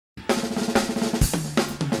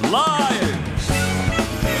Live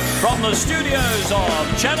from the studios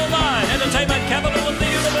of Channel 9, entertainment capital of the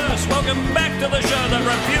universe. Welcome back to the show that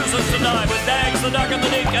refuses to die with Dags, the Duck and the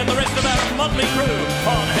Dick and the rest of our motley crew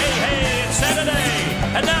on Hey Hey, It's Saturday.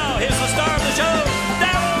 And now, here's the star of the show,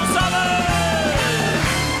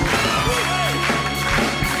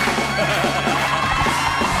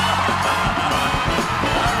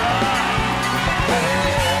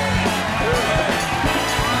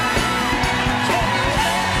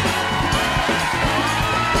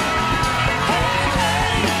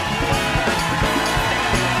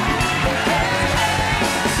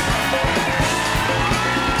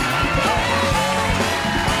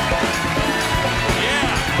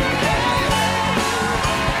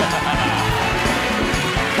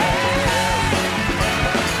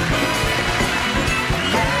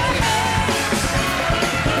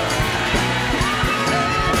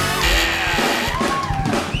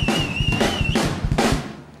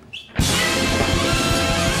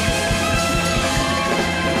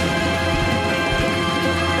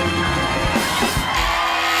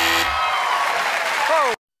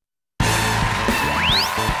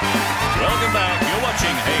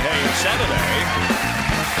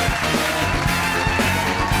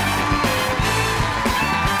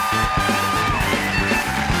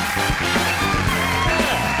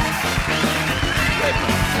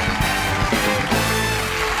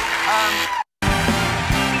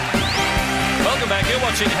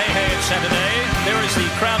 Symonds! Hey Hey, It's Saturday. There is the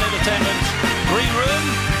Crown Entertainment green room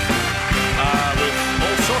with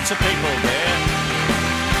all sorts of people there.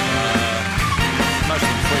 Most of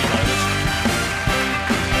them freeloaders.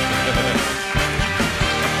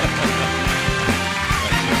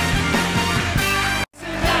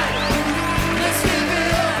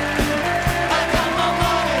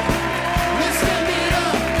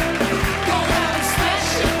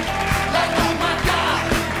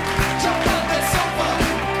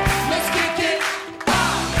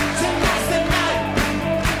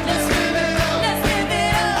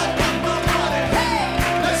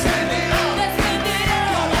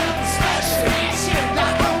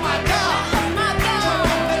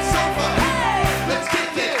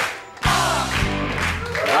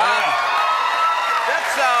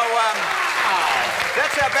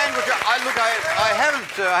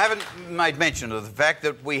 I haven't made mention of the fact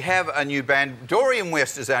that we have a new band. Dorian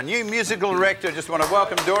West is our new musical director. Just want to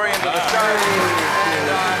welcome Dorian to the show.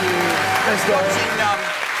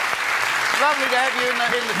 Lovely to have you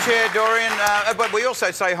in the chair, Dorian. But we also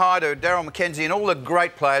say hi to Daryl McKenzie and all the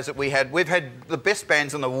great players that we had. We've had the best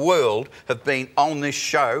bands in the world have been on this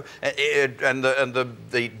show, and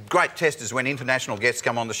the great test is when international guests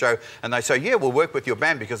come on the show and they say, "Yeah, we'll work with your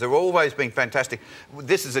band because they've always been fantastic."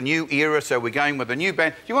 This is a new era, so we're going with a new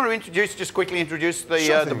band. Do you want to just quickly introduce the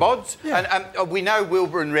Bods? Yeah. And we know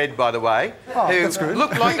Wilbur and Red, by the way, who that's good.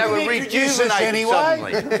 looked like they were rejuvenated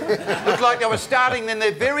suddenly. Looked like they were starting in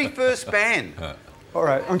their very first band. All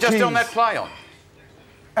right, on just keys. on that play on.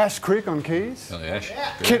 Ash Crick on keys. Oh, Ash.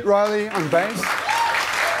 Yeah. Kit Riley on bass.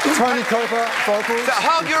 Tony Kopa, vocals. So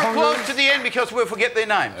hold your applause to the end because we'll forget their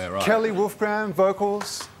names. Yeah, right. Kelly Wolfgramm,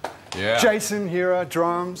 vocals. Yeah. Jason Heerah,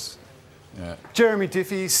 drums. Yeah. Jeremy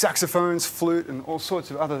Diffey, saxophones, flute, and all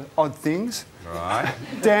sorts of other odd things. Right.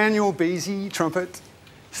 Daniel Beasy, trumpet.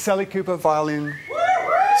 Sally Cooper, violin.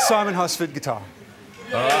 Simon Hosford, guitar.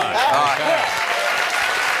 All right. Okay.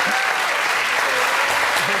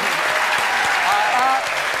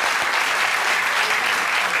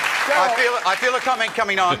 I feel a comment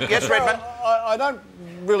coming on. Yes, Redmond? I don't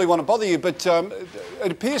really want to bother you, but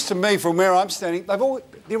it appears to me from where I'm standing,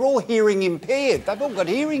 they're all hearing impaired. They've all got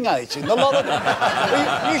hearing aids in a lot of them.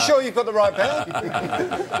 Are you sure you've got the right band?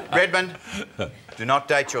 Redmond, do not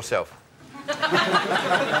date yourself.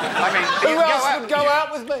 I mean, who else would go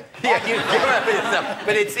out with me? Yeah, you go out with yourself.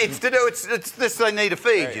 But it's to do. It's this they need a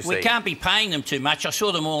feed. You see. We can't be paying them too much. I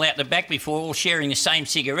saw them all out the back before, all sharing the same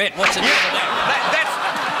cigarette. What's the deal with that?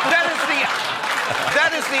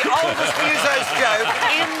 That is the oldest musos joke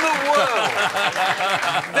in the world.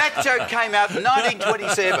 That joke came out in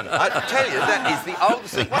 1927. I tell you, that is the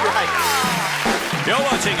oldest thing. You're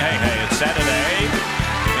watching Hey Hey, It's Saturday.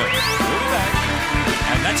 We'll be back.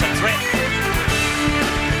 And that's a threat.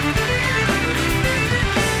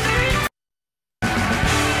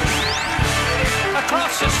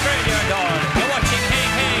 Across Australia and on, you're watching Hey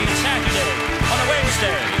Hey, It's Saturday on a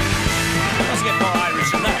Wednesday. Let's get more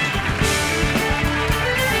Irish than that.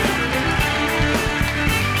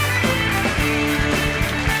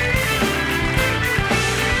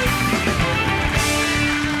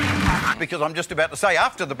 Because I'm just about to say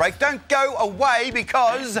after the break, don't go away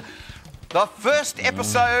because The first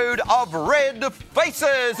episode of Red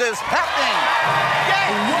Faces is happening. Yeah.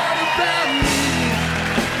 What about me?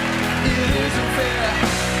 It isn't fair.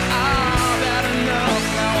 I've had enough.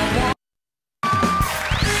 Now I want.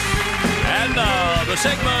 And now, the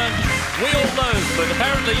segment we all loathe, but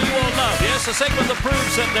apparently you all love. Yes, the segment that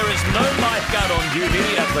proves that there is no lifeguard on duty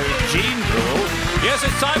at the gene pool. Yes,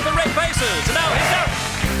 it's time for Red Faces. And now, here's Darren.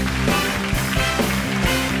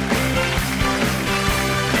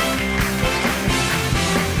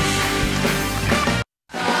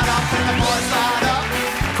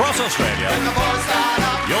 Across Australia,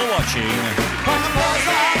 you're watching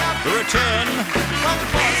the return of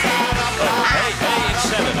Hey Hey It's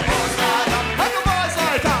Saturday.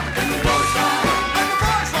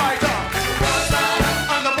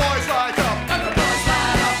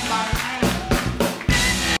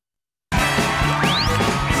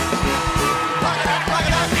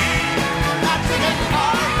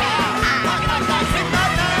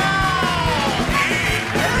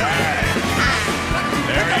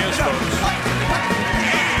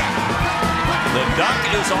 Duck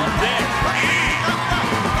is on deck. All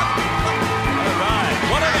right.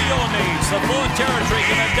 Whatever your needs, the Ford Territory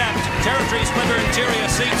can adapt. Territory splitter interior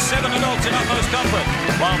seats, 7 adults in utmost comfort,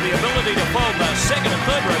 while the ability to fold the second and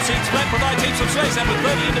third row seats flat provides heaps of space, and with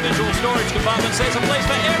 30 individual storage compartments, there's a place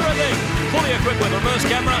for everything. Fully equipped with reverse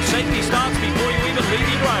camera, safety starts before you even leave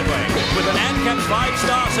your driveway. With an ANCAP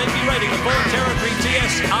 5-star safety rating, the Ford Territory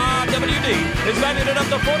TS RWD is valued at up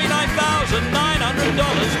to $49,900.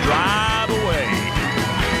 Drive away.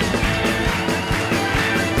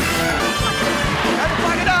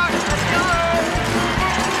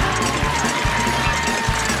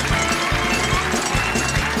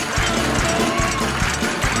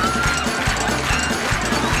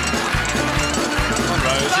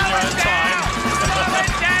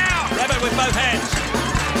 With both hands.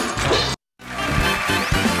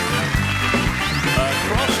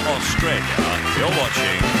 Across Australia, you're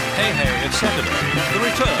watching Hey Hey It's Saturday, the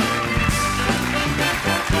return.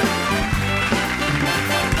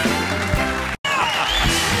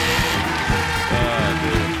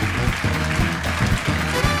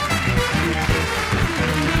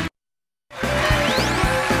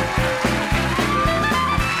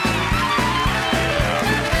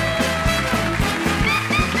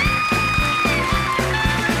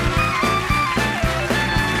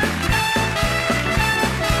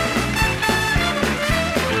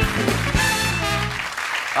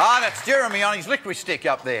 That's Jeremy on his licorice stick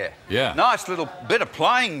up there. Yeah. Nice little bit of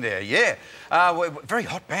playing there, yeah. Very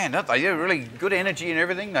hot band, aren't they? Yeah, really good energy and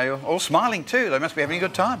everything. They're all smiling too. They must be having a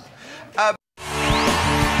good time. Yeah,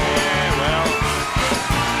 well,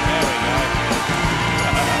 there we go.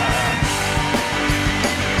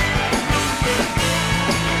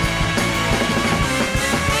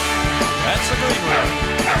 That's the green room.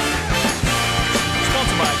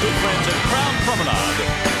 Sponsored by good friends at Crown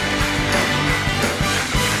Promenade.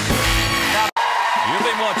 You've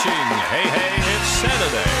been watching Hey Hey It's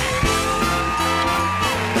Saturday.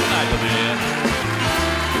 Good night, Lavinia.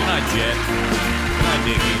 Good night, Jet. Good night,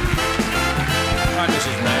 Dickie. Good night,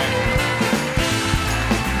 Mrs. Mac.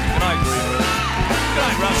 Good night, Greenwood. Good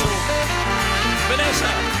night, Russell.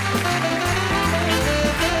 Vanessa.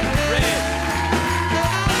 Red.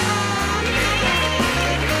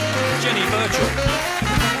 Jenny Birchall.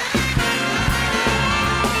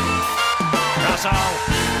 Russell,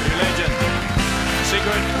 you legend.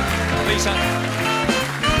 Sigrid, Lisa,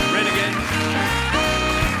 Red again.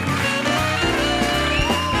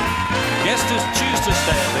 Guests choose to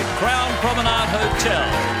stay at the Crown Promenade Hotel.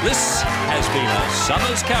 This has been a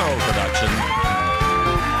Summer's Carol production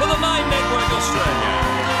for the 9 Network Australia.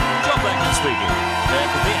 John Blackman speaking.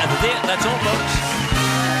 That's all, folks.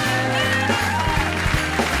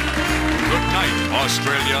 Good night,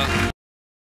 Australia.